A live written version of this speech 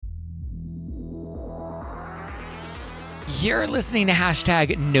You're listening to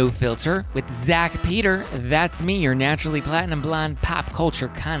hashtag No Filter with Zach Peter. That's me, your naturally platinum blonde pop culture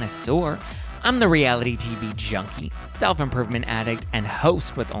connoisseur. I'm the reality TV junkie, self-improvement addict, and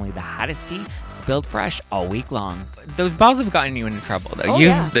host with only the hottest tea spilled fresh all week long. Those balls have gotten you into trouble, though.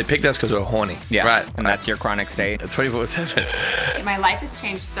 Yeah. They picked us because we're horny. Yeah, right. And that's your chronic state. 24/7. My life has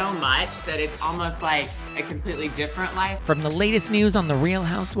changed so much that it's almost like a completely different life. From the latest news on the Real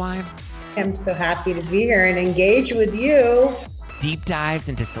Housewives, I'm so happy to be here and engage with you. deep dives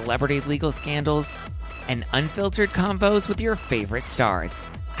into celebrity legal scandals, and unfiltered convos with your favorite stars,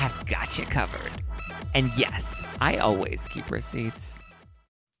 I've got you covered. And yes, I always keep receipts.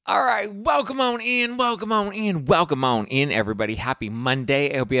 All right, welcome on in, everybody. Happy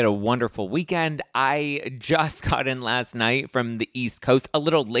Monday. I hope you had a wonderful weekend. I just got in last night from the East Coast, a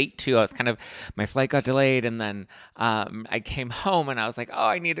little late too. My flight got delayed, and then I came home and I was like, oh,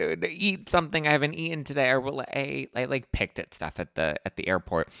 I need to eat something I haven't eaten today. I picked at stuff at the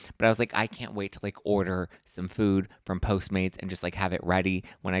airport, but I was like, I can't wait to order some food from Postmates and just have it ready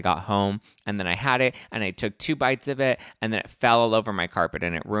when I got home. And then I had it, and I took 2 bites of it, and then it fell all over my carpet,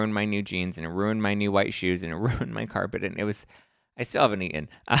 and it ruined my new jeans, and it ruined my new white shoes, and it ruined my carpet, and I still haven't eaten.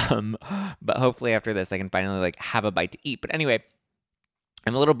 But hopefully after this I can finally have a bite to eat. But anyway,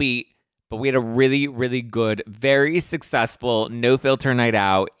 I'm a little beat, but we had a really, really good, very successful no filter night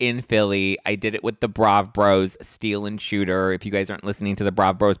out in Philly. I did it with the Brav Bros, Steel and Shooter. If you guys aren't listening to the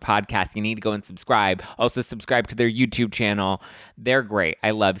Brav Bros podcast, you need to go and subscribe. Also subscribe to their YouTube channel. They're great.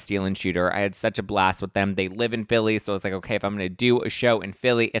 I love Steel and Shooter. I had such a blast with them. They live in Philly, so I was like, okay, if I'm going to do a show in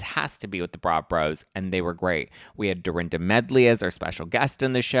Philly, it has to be with the Brav Bros, and they were great. We had Dorinda Medley as our special guest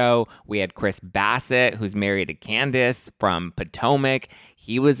in the show. We had Chris Bassett, who's married to Candace from Potomac.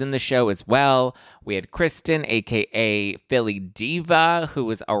 He was in the show as well. We had Kristen, a.k.a. Philly Diva, who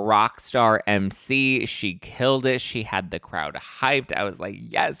was a rock star MC. She killed it. She had the crowd hyped. I was like,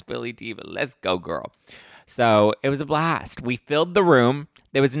 yes, Philly Diva, let's go, girl. So it was a blast. We filled the room.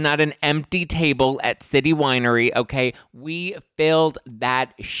 There was not an empty table at City Winery, okay? We filled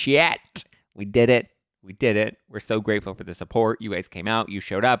that shit. We did it. We're so grateful for the support. You guys came out. You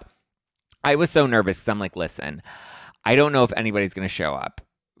showed up. I was so nervous because I'm like, listen, I don't know if anybody's going to show up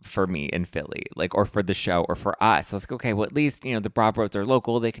for me in Philly, or for the show or for us. So I was like, okay, well, at least, the Brav Bros are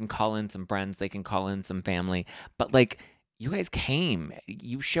local. They can call in some friends. They can call in some family. But you guys came.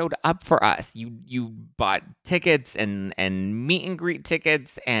 You showed up for us. You bought tickets and meet and greet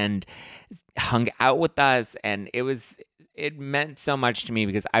tickets and hung out with us. And it meant so much to me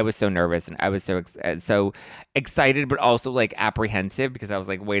because I was so nervous and I was so excited, but also apprehensive because I was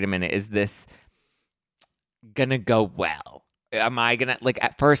like, wait a minute, is this gonna go well? Am I gonna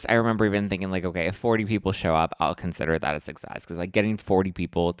at first I remember even thinking okay, if 40 people show up, I'll consider that a success, because getting 40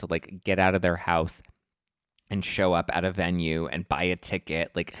 people to get out of their house and show up at a venue and buy a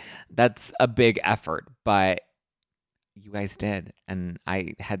ticket, that's a big effort. But you guys did, and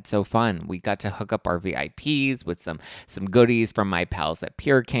I had so fun. We got to hook up our VIPs with some goodies from my pals at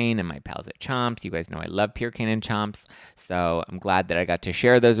Pure Cane and my pals at Chomps. You guys know I love Pure Cane and Chomps, so I'm glad that I got to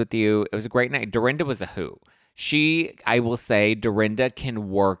share those with you. It was a great night. Dorinda was a hoot. I will say, Dorinda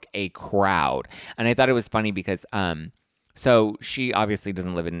can work a crowd. And I thought it was funny because, so she obviously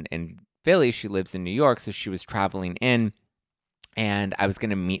doesn't live in Philly. She lives in New York, so she was traveling in. And I was going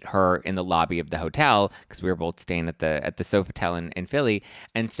to meet her in the lobby of the hotel because we were both staying at the Sofitel in Philly.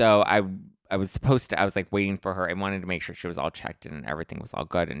 And so I was waiting for her. I wanted to make sure she was all checked in and everything was all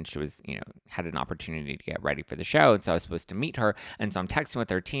good. And she was, had an opportunity to get ready for the show. And so I was supposed to meet her. And so I'm texting with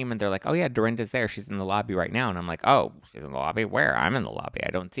her team and they're like, oh yeah, Dorinda's there. She's in the lobby right now. And I'm like, oh, she's in the lobby? Where? I'm in the lobby. I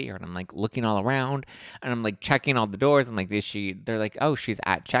don't see her. And I'm looking all around and I'm checking all the doors. I'm like, is she? They're like, oh, she's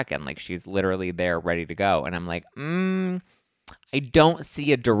at check-in. She's literally there ready to go. And I'm like, I don't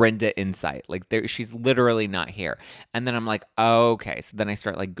see a Dorinda in sight. She's literally not here. And then I'm like, oh, okay. So then I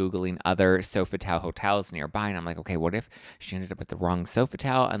start Googling other Sofitel hotels nearby. And I'm like, okay, what if she ended up at the wrong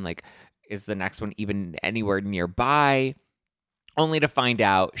Sofitel? And is the next one even anywhere nearby? Only to find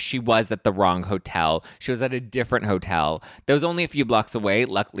out she was at the wrong hotel. She was at a different hotel that was only a few blocks away.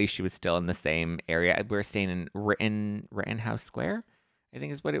 Luckily, she was still in the same area. We were staying in Rittenhouse Square, I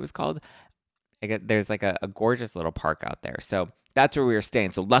think is what it was called. There's a gorgeous little park out there. So that's where we were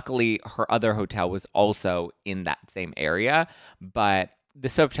staying. So luckily, her other hotel was also in that same area. But the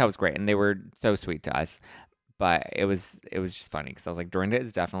Sofitel was great, and they were so sweet to us. But it was just funny because I was like, Dorinda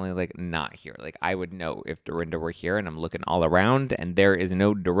is definitely not here. I would know if Dorinda were here, and I'm looking all around, and there is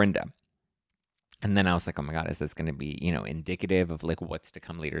no Dorinda. And then I was like, oh my God, is this going to be, indicative of what's to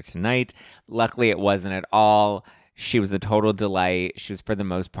come later tonight? Luckily, it wasn't at all. She was a total delight. She was, for the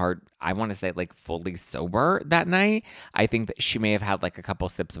most part, I want to say, like, fully sober that night. I think that she may have had, like, a couple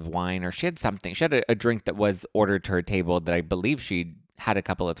sips of wine, or she had something. She had a drink that was ordered to her table that I believe she had a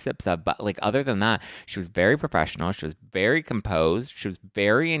couple of sips of. But, like, other than that, she was very professional. She was very composed. She was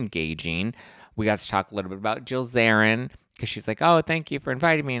very engaging. We got to talk a little bit about Jill Zarin, because she's like, oh, thank you for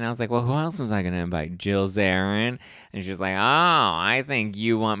inviting me. And I was like, well, who else was I going to invite? Jill Zarin. And she's like, oh, I think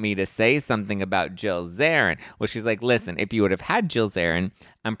you want me to say something about Jill Zarin. Well, she's like, listen, if you would have had Jill Zarin,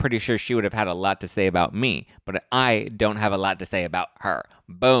 I'm pretty sure she would have had a lot to say about me. But I don't have a lot to say about her.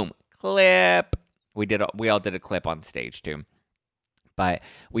 Boom. Clip. We all did a clip on stage, too. But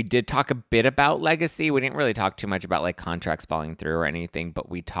we did talk a bit about legacy. We didn't really talk too much about, like, contracts falling through or anything, but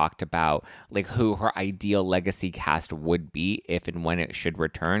we talked about, like, who her ideal legacy cast would be if and when it should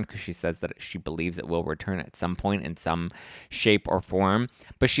return, because she says that she believes it will return at some point in some shape or form.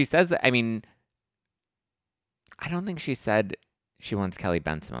 But she says that, I mean, I don't think she said she wants Kelly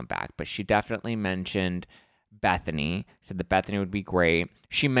Bensimon back, but she definitely mentioned Bethany. She said that Bethany would be great.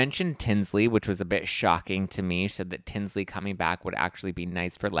 She mentioned Tinsley, which was a bit shocking to me. She said that Tinsley coming back would actually be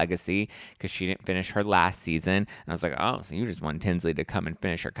nice for legacy because she didn't finish her last season. And I was like, oh, so you just want Tinsley to come and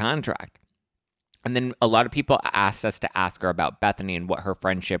finish her contract. And then a lot of people asked us to ask her about Bethany and what her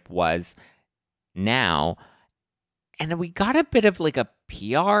friendship was now. And we got a bit of, like, a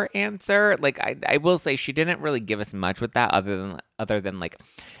PR answer. Like, I will say she didn't really give us much with that other than like,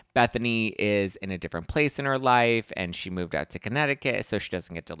 Bethany is in a different place in her life, and she moved out to Connecticut, so she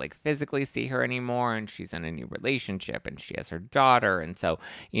doesn't get to, like, physically see her anymore, and she's in a new relationship, and she has her daughter, and so,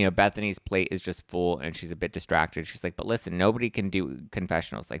 you know, Bethany's plate is just full, and she's a bit distracted. She's like, but listen, nobody can do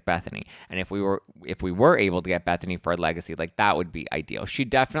confessionals like Bethany, and if we were able to get Bethany for a legacy, like, that would be ideal. She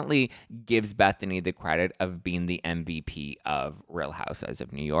definitely gives Bethany the credit of being the MVP of Real Housewives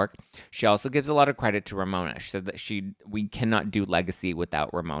of New York. She also gives a lot of credit to Ramona. She said that we cannot do legacy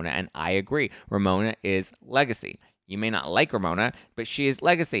without Ramona. And I agree. Ramona is legacy. You may not like Ramona, but she is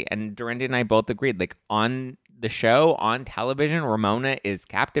legacy. And Dorinda and I both agreed. Like, on the show, on television, Ramona is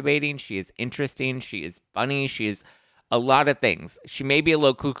captivating. She is interesting. She is funny. She is a lot of things. She may be a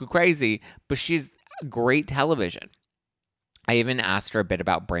little cuckoo crazy, but she's great television. I even asked her a bit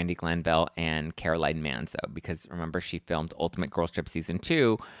about Brandi Glanville and Caroline Manzo, because remember, she filmed Ultimate Girls Trip Season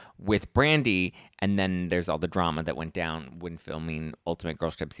 2 with Brandi, and then there's all the drama that went down when filming Ultimate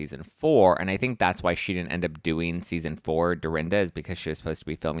Girls Trip Season 4, and I think that's why she didn't end up doing Season 4, Dorinda, is because she was supposed to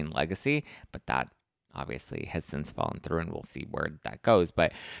be filming Legacy, but that obviously has since fallen through, and we'll see where that goes.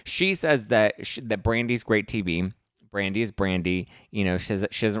 But she says that Brandi's great TV. Brandi is Brandi. You know, she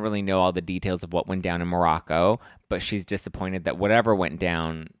doesn't really know all the details of what went down in Morocco, but she's disappointed that whatever went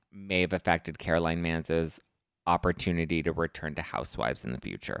down may have affected Caroline Manzo's opportunity to return to Housewives in the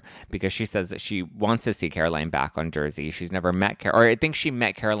future, because she says that she wants to see Caroline back on Jersey. She's never met or I think she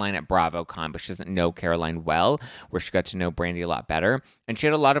met Caroline at BravoCon, but she doesn't know Caroline well, where she got to know Brandi a lot better. And she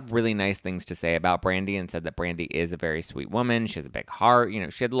had a lot of really nice things to say about Brandi, and said that Brandi is a very sweet woman. She has a big heart. You know,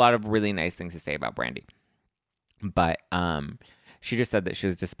 she had a lot of really nice things to say about Brandi. But she just said that she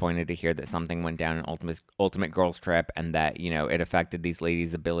was disappointed to hear that something went down in Ultimate Girls Trip, and that, you know, it affected these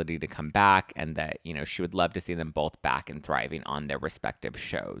ladies' ability to come back, and that, you know, she would love to see them both back and thriving on their respective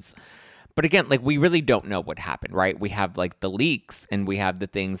shows. But again, like, we really don't know what happened, right? We have, like, the leaks, and we have the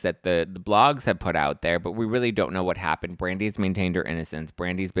things that the blogs have put out there, but we really don't know what happened. Brandi's maintained her innocence.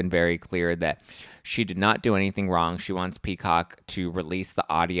 Brandi's been very clear that she did not do anything wrong. She wants Peacock to release the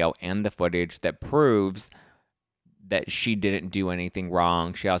audio and the footage that proves that she didn't do anything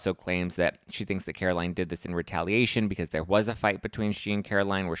wrong. She also claims that she thinks that Caroline did this in retaliation, because there was a fight between she and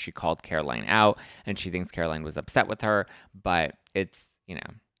Caroline where she called Caroline out, and she thinks Caroline was upset with her. But it's, you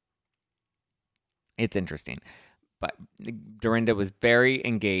know, it's interesting. But Dorinda was very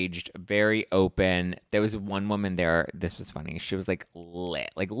engaged, very open. There was one woman there. This was funny. She was, like, lit,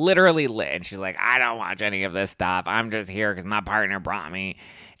 like, literally lit. And she's like, I don't watch any of this stuff. I'm just here because my partner brought me.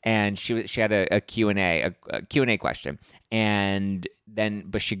 And she had a Q&A question. And then,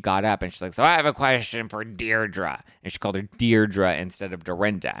 but she got up and she's like, so I have a question for Deirdre. And she called her Deirdre instead of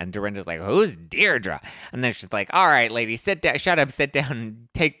Dorinda. And Dorinda's like, who's Deirdre? And then she's like, all right, lady, sit down, shut up, sit down, and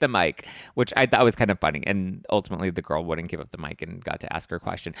take the mic, which I thought was kind of funny. And ultimately the girl wouldn't give up the mic and got to ask her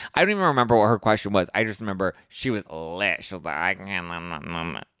question. I don't even remember what her question was. I just remember she was lit. She was like, I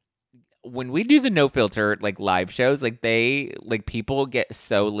can't. When we do the no filter, like, live shows, like, people get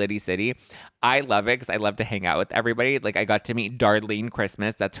so litty city. I love it because I love to hang out with everybody. Like, I got to meet Darlene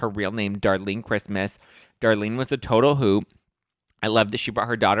Christmas. That's her real name, Darlene Christmas. Darlene was a total hoot. I love that she brought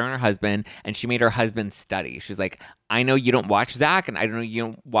her daughter and her husband, and she made her husband study. She's like, I know you don't watch Zach, and I know you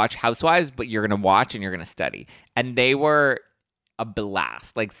don't watch Housewives, but you're going to watch and you're going to study. And they were a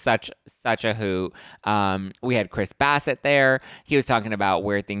blast, like such a hoot. We had Chris Bassett there. He was talking about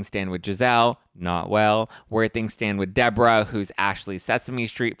where things stand with Giselle, not well. Where things stand with Deborah, who's Ashley's Sesame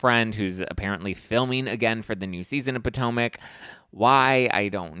Street friend, who's apparently filming again for the new season of Potomac. Why? I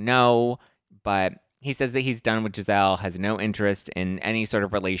don't know, but he says that he's done with Giselle, has no interest in any sort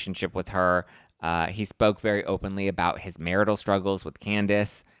of relationship with her. He spoke very openly about his marital struggles with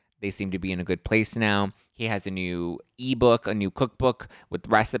Candace. They seem to be in a good place now. He has a new ebook, a new cookbook with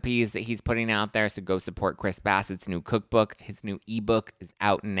recipes that he's putting out there. So go support Chris Bassett's new cookbook. His new ebook is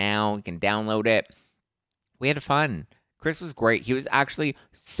out now. You can download it. We had fun. Chris was great. He was actually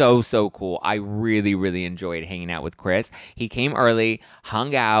so cool. I really enjoyed hanging out with Chris. He came early,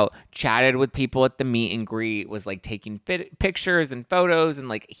 hung out, chatted with people at the meet and greet, was like taking pictures and photos, and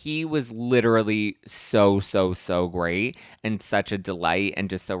like he was literally so great and such a delight and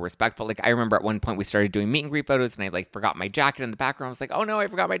just so respectful. Like I remember at one point we started doing meet and greet photos and I like forgot my jacket in the background. I was like, oh no, I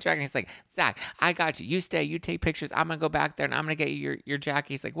forgot my jacket. And he's like, Zach, I got you. You stay, you take pictures. I'm gonna go back there and I'm gonna get you your jacket.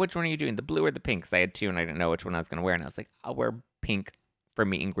 He's like, which one are you doing? The blue or the pink? Because I had two and I didn't know which one I was gonna wear. And I was like, I'll wear pink for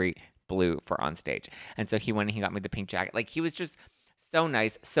meet and greet, blue for on stage. And so he went and he got me the pink jacket. Like he was just so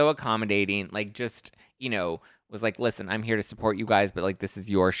nice, so accommodating, like just, you know, was like, listen, I'm here to support you guys, but like this is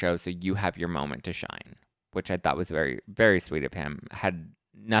your show, so you have your moment to shine, which I thought was very sweet of him. Had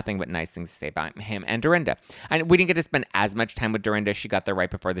nothing but nice things to say about him and Dorinda. And we didn't get to spend as much time with Dorinda. She got there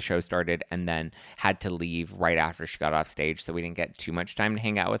right before the show started and then had to leave right after she got off stage, so we didn't get too much time to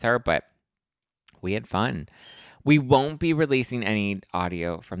hang out with her, but we had fun. We won't be releasing any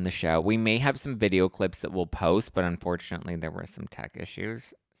audio from the show. We may have some video clips that we'll post, but unfortunately there were some tech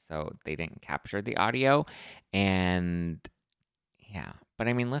issues, so they didn't capture the audio. And yeah, but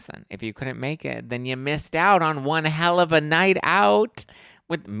I mean, listen, if you couldn't make it, then you missed out on one hell of a night out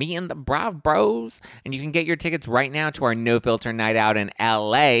with me and the Brav Bros. And you can get your tickets right now to our No Filter night out in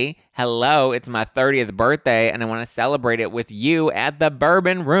LA. Hello, it's my 30th birthday, and I want to celebrate it with you at the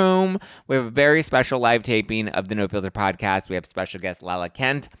Bourbon Room. We have a very special live taping of the No Filter podcast. We have special guest Lala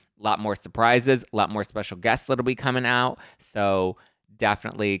Kent, a lot more surprises, a lot more special guests that'll be coming out. So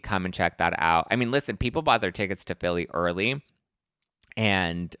definitely come and check that out. I mean, listen, people bought their tickets to Philly early,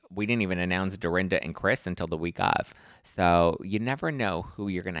 and we didn't even announce Dorinda and Chris until the week of. So you never know who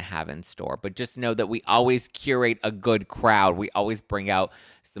you're going to have in store. But just know that we always curate a good crowd. We always bring out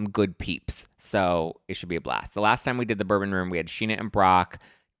some good peeps. So it should be a blast. The last time we did the Bourbon Room, we had Sheena and Brock,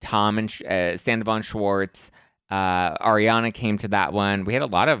 Tom and Sandoval and Schwartz. Ariana came to that one. We had a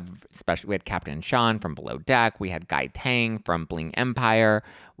lot of special. We had Captain Sean from Below Deck. We had Guy Tang from Bling Empire.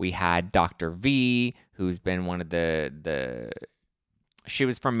 We had Dr. V, who's been one of the she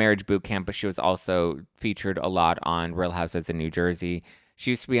was from Marriage Boot Camp, but she was also featured a lot on Real Housewives in New Jersey. She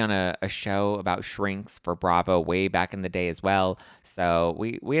used to be on a show about shrinks for Bravo way back in the day as well. So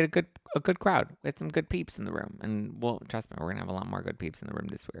we had a good crowd. We had some good peeps in the room. And well, trust me, we're going to have a lot more good peeps in the room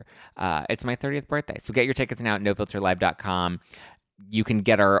this year. It's my 30th birthday. So get your tickets now at nofilterlive.com. You can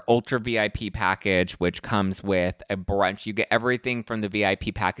get our Ultra VIP package, which comes with a brunch. You get everything from the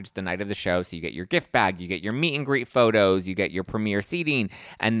VIP package the night of the show. So you get your gift bag, you get your meet and greet photos, you get your premiere seating,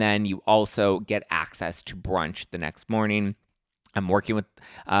 and then you also get access to brunch the next morning. I'm working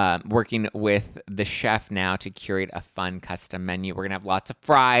with the chef now to curate a fun custom menu. We're gonna have lots of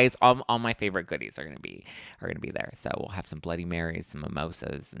fries. All my favorite goodies are gonna be there. So we'll have some Bloody Marys, some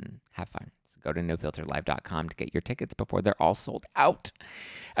mimosas, and have fun. Go to nofilterlive.com to get your tickets before they're all sold out.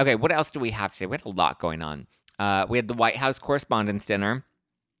 Okay, what else do we have today? We had a lot going on. We had the White House Correspondents' Dinner.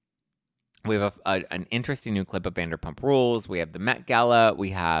 We have an interesting new clip of Vanderpump Rules. We have the Met Gala. We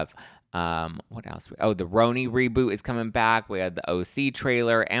have, what else? The RHONY reboot is coming back. We had the OC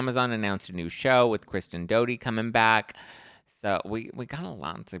trailer. Amazon announced a new show with Kristen Doty coming back. So we got a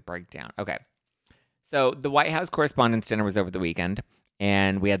lot to break down. Okay, so the White House Correspondents' Dinner was over the weekend.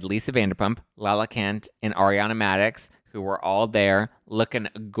 And we had Lisa Vanderpump, Lala Kent, and Ariana Madix, who were all there looking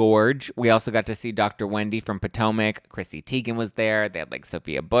gorge. We also got to see Dr. Wendy from Potomac. Chrissy Teigen was there. They had like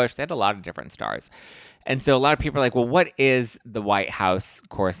Sophia Bush. They had a lot of different stars. And so a lot of people are like, well, what is the White House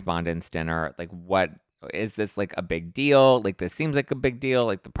Correspondents' Dinner? Like, what is this, like a big deal? Like, this seems like a big deal.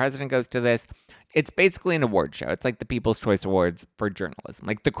 Like, the president goes to this. It's basically an award show. It's like the People's Choice Awards for journalism,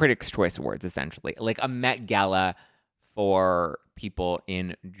 like the Critics' Choice Awards, essentially. Like a Met Gala for people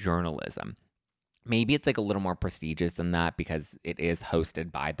in journalism. Maybe it's like a little more prestigious than that because it is hosted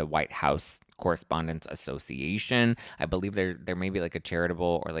by the White House Correspondents Association. I believe there may be like a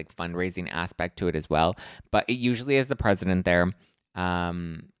charitable or like fundraising aspect to it as well. But it usually has the president there.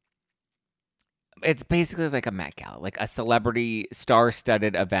 It's basically like a Met Gala, like a celebrity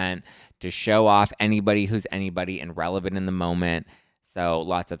star-studded event to show off anybody who's anybody and relevant in the moment. So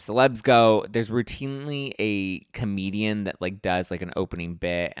lots of celebs go. There's routinely a comedian that like does like an opening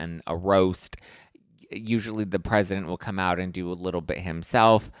bit and a roast. Usually the president will come out and do a little bit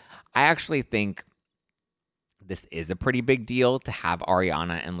himself. I actually think this is a pretty big deal to have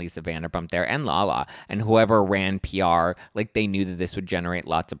Ariana and Lisa Vanderpump there and Lala and whoever ran PR. Like they knew that this would generate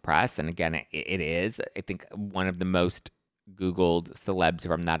lots of press. And again, it is. I think one of the most Googled celebs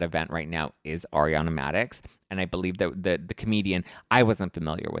from that event right now is Ariana Madix. And I believe that the comedian, I wasn't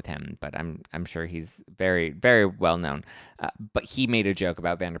familiar with him, but I'm sure he's very, very well known. But he made a joke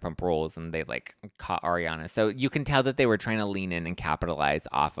about Vanderpump Rules and they like caught Ariana. So you can tell that they were trying to lean in and capitalize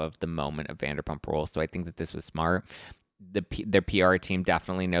off of the moment of Vanderpump Rules. So I think that this was smart. Their PR team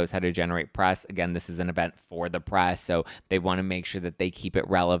definitely knows how to generate press. Again, this is an event for the press, so they want to make sure that they keep it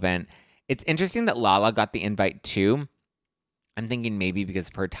relevant. It's interesting that Lala got the invite too. I'm thinking maybe because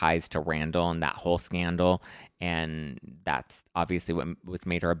of her ties to Randall and that whole scandal, and that's obviously what's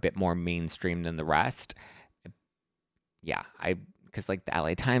made her a bit more mainstream than the rest. Yeah, because like the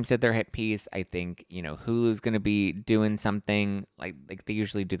LA Times did their hit piece. I think, Hulu's going to be doing something like they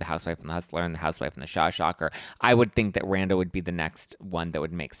usually do the Housewife and the Hustler and the Housewife and the Shaw Shocker. I would think that Randall would be the next one that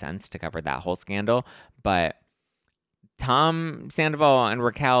would make sense to cover that whole scandal. But Tom Sandoval and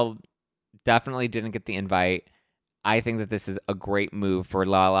Raquel definitely didn't get the invite. I think that this is a great move for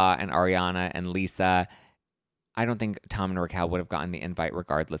Lala and Ariana and Lisa. I don't think Tom and Raquel would have gotten the invite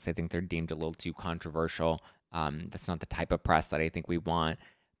regardless. I think they're deemed a little too controversial. That's not the type of press that I think we want.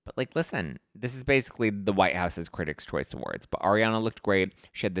 But like, listen, this is basically the White House's Critics' Choice Awards. But Ariana looked great.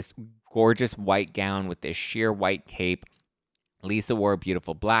 She had this gorgeous white gown with this sheer white cape. Lisa wore a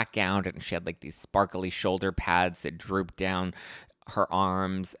beautiful black gown, and she had like these sparkly shoulder pads that drooped down her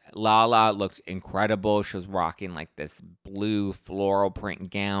arms. Lala looked incredible. She was rocking like this blue floral print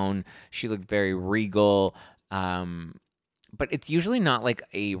gown. She looked very regal. But it's usually not like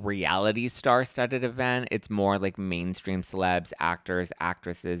a reality star-studded event. It's more like mainstream celebs, actors,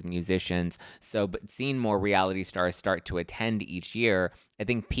 actresses, musicians. So, but seeing more reality stars start to attend each year. I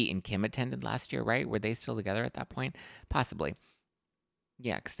think Pete and Kim attended last year, right? Were they still together at that point? Possibly.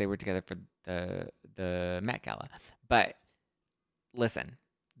 Yeah, because they were together for the Met Gala. But listen,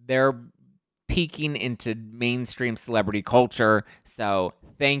 they're peeking into mainstream celebrity culture. So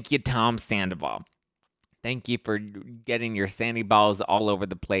thank you, Tom Sandoval. Thank you for getting your sandy balls all over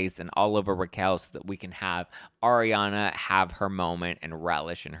the place and all over Raquel so that we can have Ariana have her moment and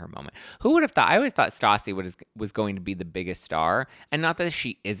relish in her moment. Who would have thought? I always thought Stassi was going to be the biggest star. And not that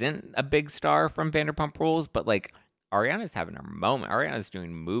she isn't a big star from Vanderpump Rules, but like Ariana's having her moment. Ariana's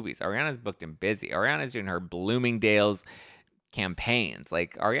doing movies. Ariana's booked and busy. Ariana's doing her Bloomingdale's campaigns.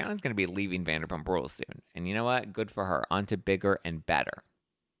 Like Ariana's going to be leaving Vanderpump Rules soon. And you know what? Good for her. On to bigger and better.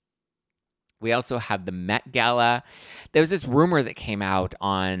 We also have the Met Gala. There was this rumor that came out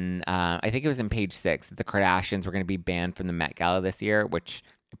on, I think it was in Page 6, that the Kardashians were going to be banned from the Met Gala this year, which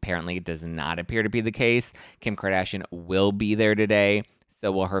apparently does not appear to be the case. Kim Kardashian will be there today.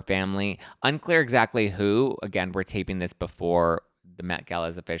 So will her family. Unclear exactly who. Again, we're taping this before the Met Gala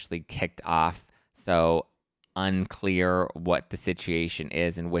is officially kicked off. So unclear what the situation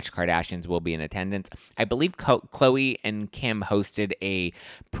is and which Kardashians will be in attendance. I believe Khloe and Kim hosted a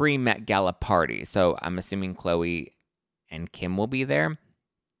pre-Met Gala party. So I'm assuming Khloe and Kim will be there.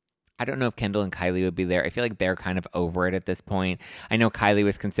 I don't know if Kendall and Kylie would be there. I feel like they're kind of over it at this point. I know Kylie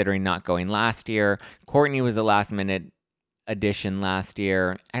was considering not going last year. Kourtney was a last-minute addition last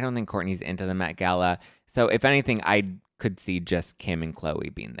year. I don't think Kourtney's into the Met Gala. So if anything, I could see just Kim and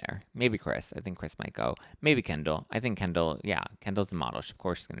Khloe being there. Maybe Kris. I think Kris might go. Maybe Kendall. I think Kendall's a model. Of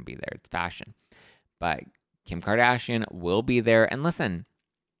course she's going to be there. It's fashion. But Kim Kardashian will be there. And listen,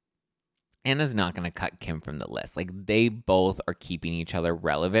 Anna's not going to cut Kim from the list. Like, they both are keeping each other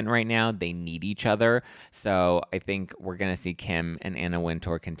relevant right now. They need each other. So I think we're going to see Kim and Anna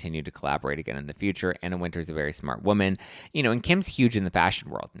Wintour continue to collaborate again in the future. Anna Wintour's a very smart woman. And Kim's huge in the fashion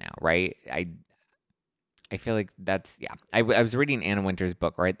world now, right? I feel like that's, yeah. I was reading Anna Wintour's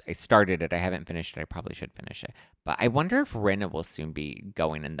book, right? I started it. I haven't finished it. I probably should finish it. But I wonder if Rinna will soon be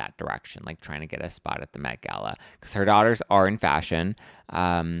going in that direction, like trying to get a spot at the Met Gala. Because her daughters are in fashion.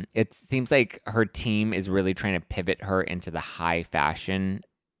 It seems like her team is really trying to pivot her into the high fashion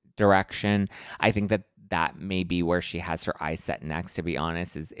direction. I think that may be where she has her eyes set next, to be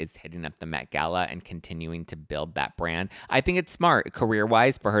honest, is hitting up the Met Gala and continuing to build that brand. I think it's smart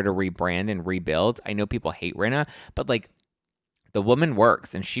career-wise for her to rebrand and rebuild. I know people hate Rinna, but like the woman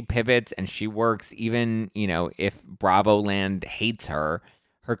works and she pivots and she works even, if Bravo Land hates her,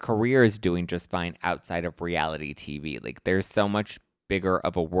 her career is doing just fine outside of reality TV. Like there's so much bigger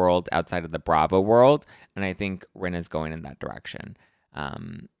of a world outside of the Bravo world. And I think Rinna's going in that direction.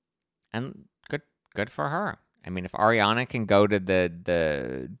 And good for her. I mean, if Ariana can go to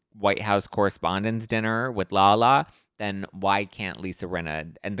the White House Correspondents' Dinner with Lala, then why can't Lisa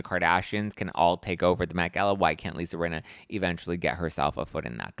Rinna and the Kardashians can all take over the Met Gala? Why can't Lisa Rinna eventually get herself a foot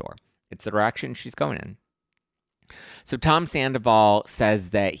in that door? It's the direction she's going in. So Tom Sandoval says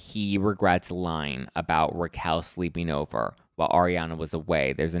that he regrets lying about Raquel sleeping over while Ariana was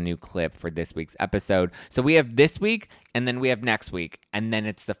away. There's a new clip for this week's episode. So we have this week, and then we have next week, and then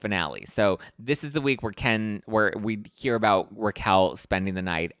it's the finale. So this is the week where we hear about Raquel spending the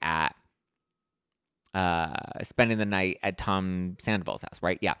night at Tom Sandoval's house,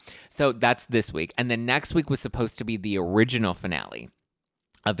 right? Yeah. So that's this week. And then next week was supposed to be the original finale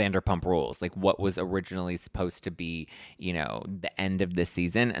of Vanderpump Rules, like what was originally supposed to be, the end of this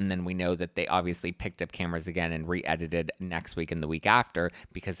season. And then we know that they obviously picked up cameras again and re-edited next week and the week after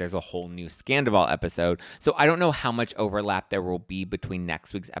because there's a whole new Sandoval episode. So I don't know how much overlap there will be between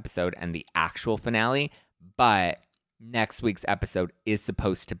next week's episode and the actual finale, but next week's episode is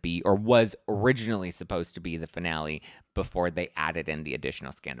supposed to be, or was originally supposed to be, the finale before they added in the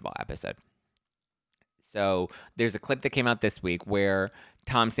additional Sandoval episode. So there's a clip that came out this week where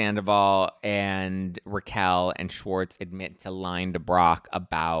Tom Sandoval and Raquel and Schwartz admit to lying to Brock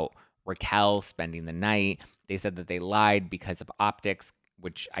about Raquel spending the night. They said that they lied because of optics,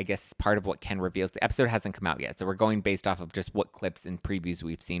 which I guess is part of what Ken reveals. The episode hasn't come out yet, so we're going based off of just what clips and previews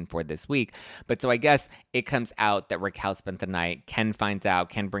we've seen for this week. But so I guess it comes out that Raquel spent the night. Ken finds out.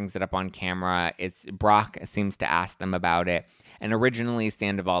 Ken brings it up on camera. Brock seems to ask them about it. And originally,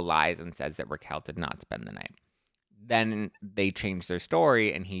 Sandoval lies and says that Raquel did not spend the night. Then they change their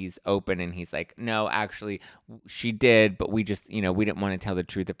story, and he's open, and he's like, no, actually, she did, but we just, we didn't want to tell the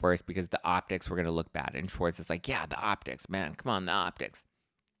truth at first because the optics were going to look bad. And Schwartz is like, yeah, the optics, man. Come on, the optics.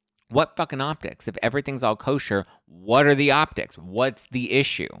 What fucking optics? If everything's all kosher, what are the optics? What's the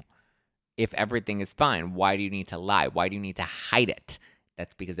issue? If everything is fine, why do you need to lie? Why do you need to hide it?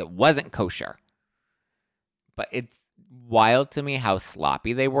 That's because it wasn't kosher. But it's wild to me how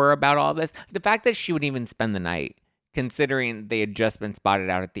sloppy they were about all this. The fact that she would even spend the night, considering they had just been spotted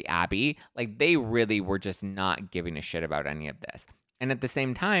out at the Abbey, like they really were just not giving a shit about any of this. And at the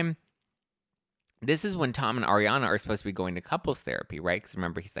same time, this is when Tom and Ariana are supposed to be going to couples therapy, right? Because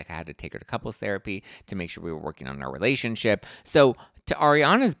remember, he's like, I had to take her to couples therapy to make sure we were working on our relationship. So to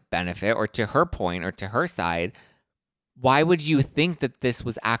Ariana's benefit, or to her point, or to her side, why would you think that this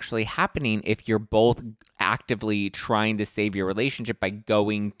was actually happening if you're both actively trying to save your relationship by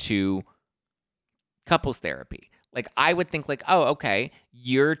going to couples therapy? Like, I would think like, oh, okay,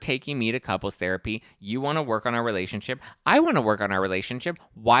 you're taking me to couples therapy. You want to work on our relationship. I want to work on our relationship.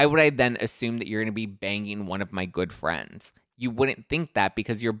 Why would I then assume that you're going to be banging one of my good friends? You wouldn't think that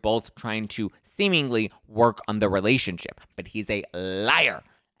because you're both trying to seemingly work on the relationship. But he's a liar,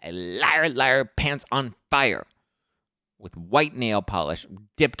 pants on fire with white nail polish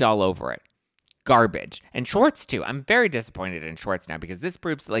dipped all over it. Garbage. And Schwartz, too. I'm very disappointed in Schwartz now because this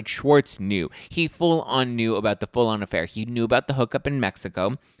proves like Schwartz knew. He full-on knew about the full-on affair. He knew about the hookup in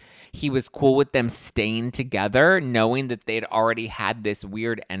Mexico. He was cool with them staying together, knowing that they'd already had this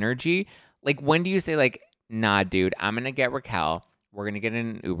weird energy. Like, when do you say, like, nah, dude, I'm going to get Raquel. We're going to get in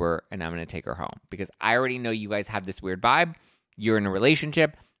an Uber, and I'm going to take her home. Because I already know you guys have this weird vibe. You're in a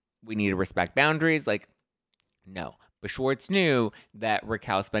relationship. We need to respect boundaries. Like, no. But Schwartz knew that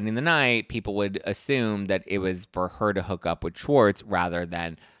Raquel spending the night, people would assume that it was for her to hook up with Schwartz rather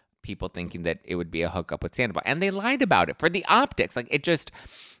than people thinking that it would be a hookup with Sandoval. And they lied about it for the optics. Like, it just,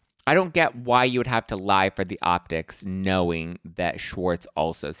 I don't get why you would have to lie for the optics knowing that Schwartz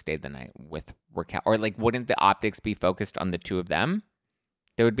also stayed the night with Raquel. Or, like, wouldn't the optics be focused on the two of them?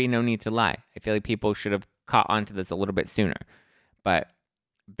 There would be no need to lie. I feel like people should have caught on to this a little bit sooner. But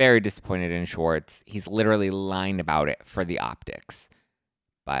very disappointed in Schwartz. He's literally lying about it for the optics.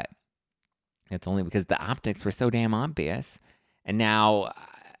 But it's only because the optics were so damn obvious. And now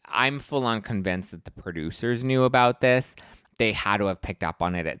I'm full on convinced that the producers knew about this. They had to have picked up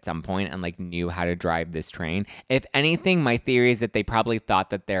on it at some point and like knew how to drive this train. If anything, my theory is that they probably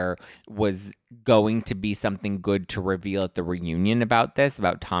thought that there was going to be something good to reveal at the reunion about this,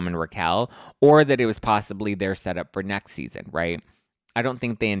 about Tom and Raquel, or that it was possibly their setup for next season, right? I don't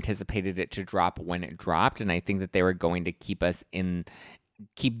think they anticipated it to drop when it dropped, and I think that they were going to keep this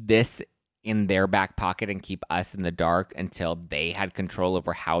in their back pocket and keep us in the dark until they had control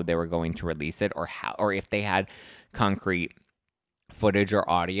over how they were going to release it, or if they had concrete footage or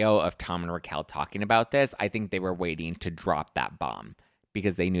audio of Tom and Raquel talking about this. I think they were waiting to drop that bomb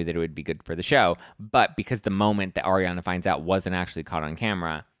because they knew that it would be good for the show. But because the moment that Ariana finds out wasn't actually caught on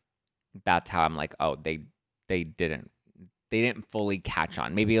camera, that's how I'm like, oh, they didn't fully catch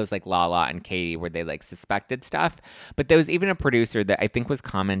on. Maybe it was like Lala and Katie where they like suspected stuff. But there was even a producer that I think was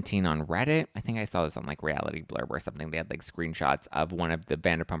commenting on Reddit. I think I saw this on like Reality Blurb or something. They had like screenshots of one of the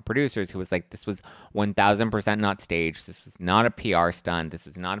Vanderpump producers who was like, this was 1000% not staged. This was not a PR stunt. This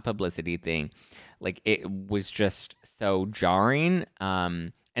was not a publicity thing. Like it was just so jarring.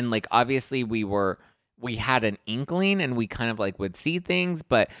 And like obviously we had an inkling and we kind of like would see things,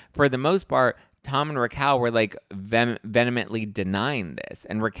 but for the most part, Tom and Raquel were like vehemently denying this.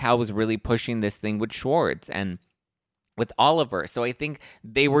 And Raquel was really pushing this thing with Schwartz and with Oliver. So I think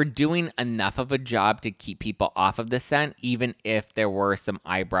they were doing enough of a job to keep people off of the scent, even if there were some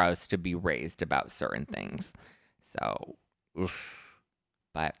eyebrows to be raised about certain things. So, oof.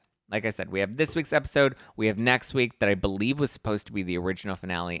 But like I said, we have this week's episode. We have next week that I believe was supposed to be the original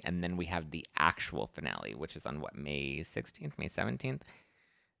finale. And then we have the actual finale, which is on May 16th, May 17th.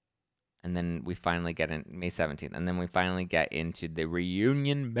 And then we finally get in May 17th. And then we finally get into the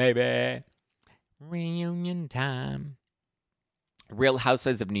reunion, baby. Reunion time. Real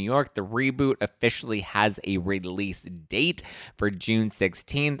Housewives of New York, the reboot officially has a release date for June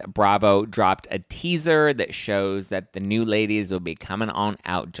 16th. Bravo dropped a teaser that shows that the new ladies will be coming on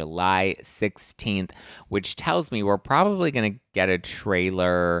out July 16th, which tells me we're probably going to get a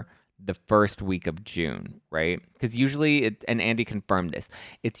trailer the first week of June, right? Because usually, and Andy confirmed this,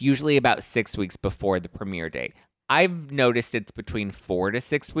 it's usually about 6 weeks before the premiere date. I've noticed it's between 4 to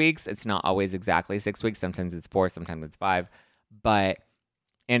 6 weeks. It's not always exactly 6 weeks. Sometimes it's 4, sometimes it's 5. But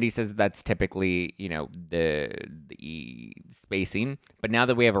Andy says that's typically, you know, the spacing. But now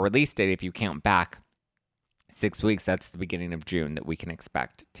that we have a release date, if you count back 6 weeks, that's the beginning of June that we can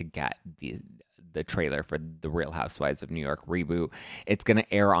expect to get the trailer for the Real Housewives of New York reboot. It's going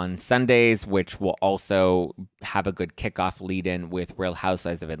to air on Sundays, which will also have a good kickoff lead-in with Real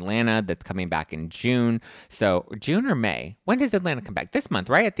Housewives of Atlanta that's coming back in June. So June or May? When does Atlanta come back? This month,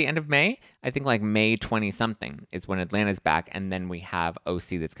 right? At the end of May? I think like May 20-something is when Atlanta's back, and then we have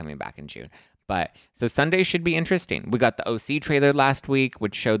OC that's coming back in June. But so Sunday should be interesting. We got the OC trailer last week,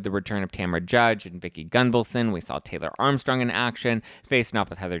 which showed the return of Tamra Judge and Vicky Gunvalson. We saw Taylor Armstrong in action, facing off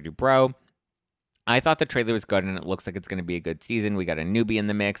with Heather Dubrow. I thought the trailer was good, and it looks like it's going to be a good season. We got a newbie in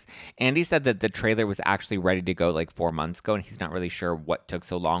the mix. Andy said that the trailer was actually ready to go like 4 months ago, and he's not really sure what took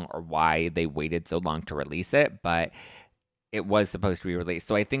so long or why they waited so long to release it, but it was supposed to be released.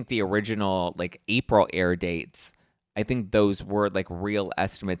 So I think the original like April air dates, I think those were like real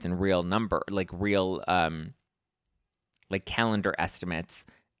estimates and real number, like real like calendar estimates.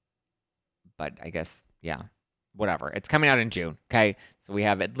 But I guess, yeah. Whatever. It's coming out in June, okay? So we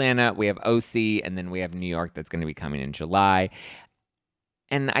have Atlanta, we have OC, and then we have New York that's going to be coming in July.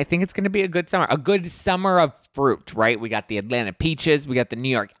 And I think it's going to be a good summer of fruit, right? We got the Atlanta peaches, we got the New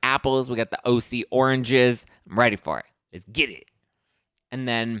York apples, we got the OC oranges. I'm ready for it. Let's get it. And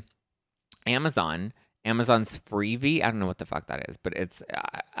then Amazon's Freevee. I don't know what the fuck that is, but it's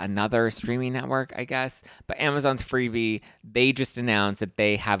another streaming network, I guess. But Amazon's Freevee, they just announced that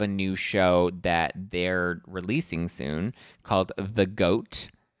they have a new show that they're releasing soon called The GOAT.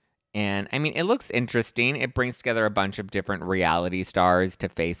 And I mean, it looks interesting. It brings together a bunch of different reality stars to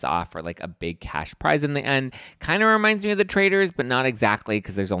face off for like a big cash prize in the end. Kind of reminds me of The Traitors, but not exactly,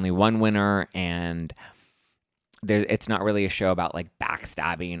 because there's only one winner, and it's not really a show about like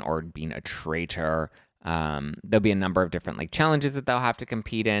backstabbing or being a traitor. There'll be a number of different like challenges that they'll have to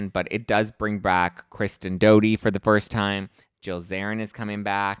compete in, but it does bring back Kristen Doty for the first time. Jill Zarin is coming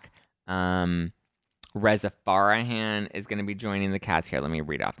back. Reza Farahan is going to be joining the cast here. Let me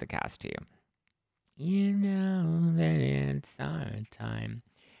read off the cast to you. You know that it's our time.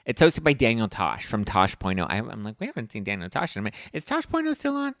 It's hosted by Daniel Tosh from Tosh.0. I'm like, we haven't seen Daniel Tosh in a minute. Is Tosh.0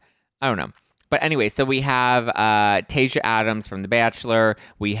 still on? I don't know. But anyway, so we have Tasia Adams from The Bachelor.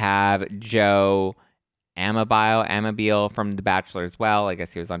 We have Joe Amabile from The Bachelor as well. I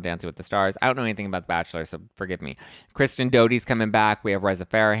guess he was on Dancing with the Stars. I don't know anything about The Bachelor, so forgive me. Kristen Doty's coming back. We have Reza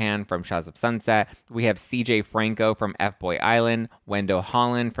Farahan from Shaws of Sunset. We have CJ Franco from F-Boy Island. Wendell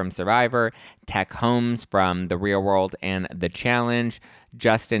Holland from Survivor. Tech Holmes from The Real World and The Challenge.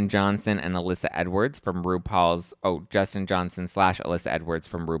 Justin Johnson and Alyssa Edwards from RuPaul's... Oh, Justin Johnson / Alyssa Edwards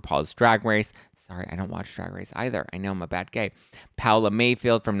from RuPaul's Drag Race. Sorry, I don't watch Drag Race either. I know I'm a bad gay. Paola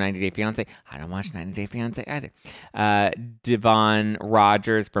Mayfield from 90 Day Fiancé. I don't watch 90 Day Fiancé either. Devon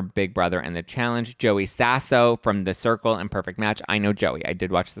Rogers from Big Brother and The Challenge. Joey Sasso from The Circle and Perfect Match. I know Joey. I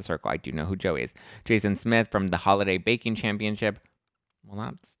did watch The Circle. I do know who Joey is. Jason Smith from The Holiday Baking Championship.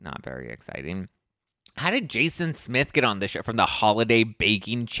 Well, that's not very exciting. How did Jason Smith get on the show from the Holiday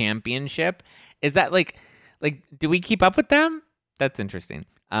Baking Championship? Is that like, do we keep up with them? That's interesting.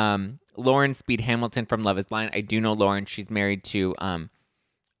 Lauren Speed Hamilton from Love is Blind. I do know Lauren. She's married to,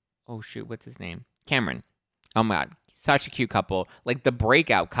 oh shoot, what's his name? Cameron. Oh my God. Such a cute couple. Like the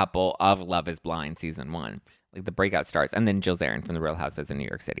breakout couple of Love is Blind season 1. Like the breakout stars. And then Jill Zarin from The Real Housewives of New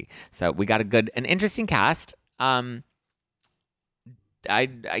York City. So we got an interesting cast. I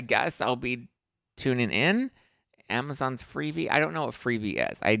guess I'll be tuning in. Amazon's Freebie. I don't know what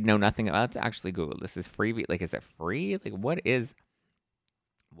Freebie is. I know nothing about it. Let's actually Google. This is Freebie. Like, is it free? Like, what is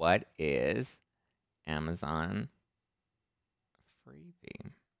Amazon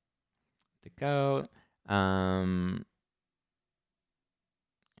Freebie? To go.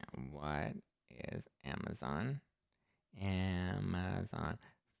 What is Amazon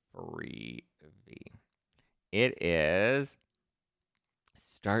Freebie? It is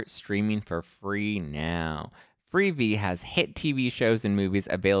start streaming for free now. Freebie has hit TV shows and movies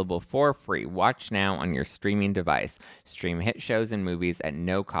available for free. Watch now on your streaming device. Stream hit shows and movies at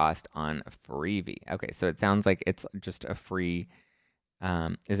no cost on Freebie. Okay, so it sounds like it's just a free,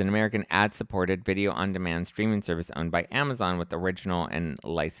 is an American ad-supported video-on-demand streaming service owned by Amazon with original and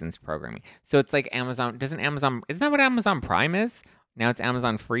licensed programming. So it's like Amazon, isn't that what Amazon Prime is? Now it's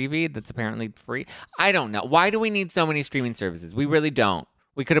Amazon Freebie that's apparently free. I don't know. Why do we need so many streaming services? We really don't.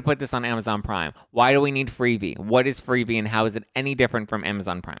 We could have put this on Amazon Prime. Why do we need Freebie? What is Freebie and how is it any different from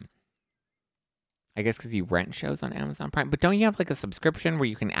Amazon Prime? I guess because you rent shows on Amazon Prime. But don't you have like a subscription where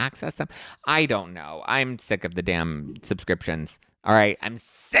you can access them? I don't know. I'm sick of the damn subscriptions. All right. I'm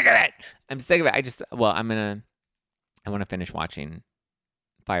sick of it. I want to finish watching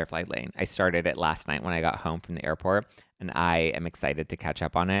Firefly Lane. I started it last night when I got home from the airport and I am excited to catch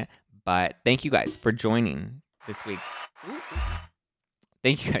up on it. But thank you guys for joining this week's...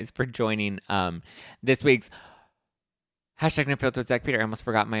 Thank you guys for joining this week's hashtag No Filter with Zach Peter. I almost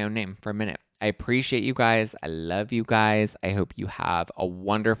forgot my own name for a minute. I appreciate you guys. I love you guys. I hope you have a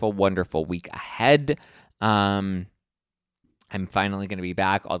wonderful, wonderful week ahead. I'm finally going to be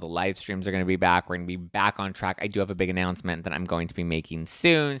back. All the live streams are going to be back. We're going to be back on track. I do have a big announcement that I'm going to be making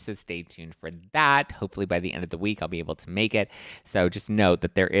soon, so stay tuned for that. Hopefully by the end of the week, I'll be able to make it. So just note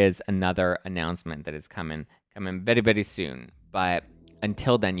that there is another announcement that is coming very, very soon. But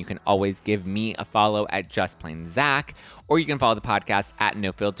until then, you can always give me a follow at Just Plain Zach, or you can follow the podcast at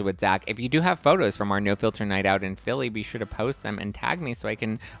No Filter with Zach. If you do have photos from our No Filter night out in Philly, be sure to post them and tag me so I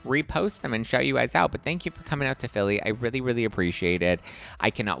can repost them and shout you guys out. But thank you for coming out to Philly. I really, really appreciate it. I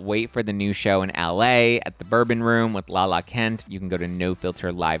cannot wait for the new show in LA at the Bourbon Room with Lala Kent. You can go to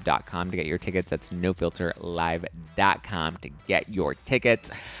nofilterlive.com to get your tickets. That's nofilterlive.com to get your tickets.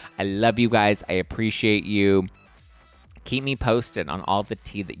 I love you guys. I appreciate you. Keep me posted on all the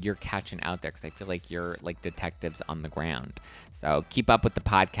tea that you're catching out there because I feel like you're like detectives on the ground. So keep up with the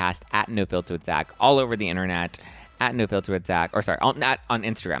podcast at No Filter with Zach all over the internet, at No Filter with Zach, not on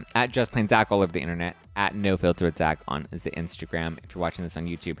Instagram, at Just Plain Zach all over the internet, at No Filter with Zach on the Instagram. If you're watching this on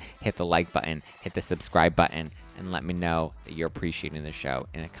YouTube, hit the like button, hit the subscribe button, and let me know that you're appreciating the show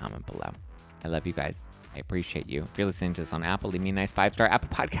in a comment below. I love you guys. I appreciate you. If you're listening to this on Apple, leave me a nice 5-star Apple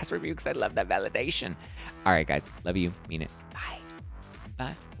Podcast review because I love that validation. All right, guys. Love you. Mean it. Bye.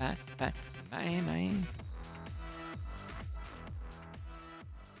 Bye. Bye. Bye. Bye. Bye.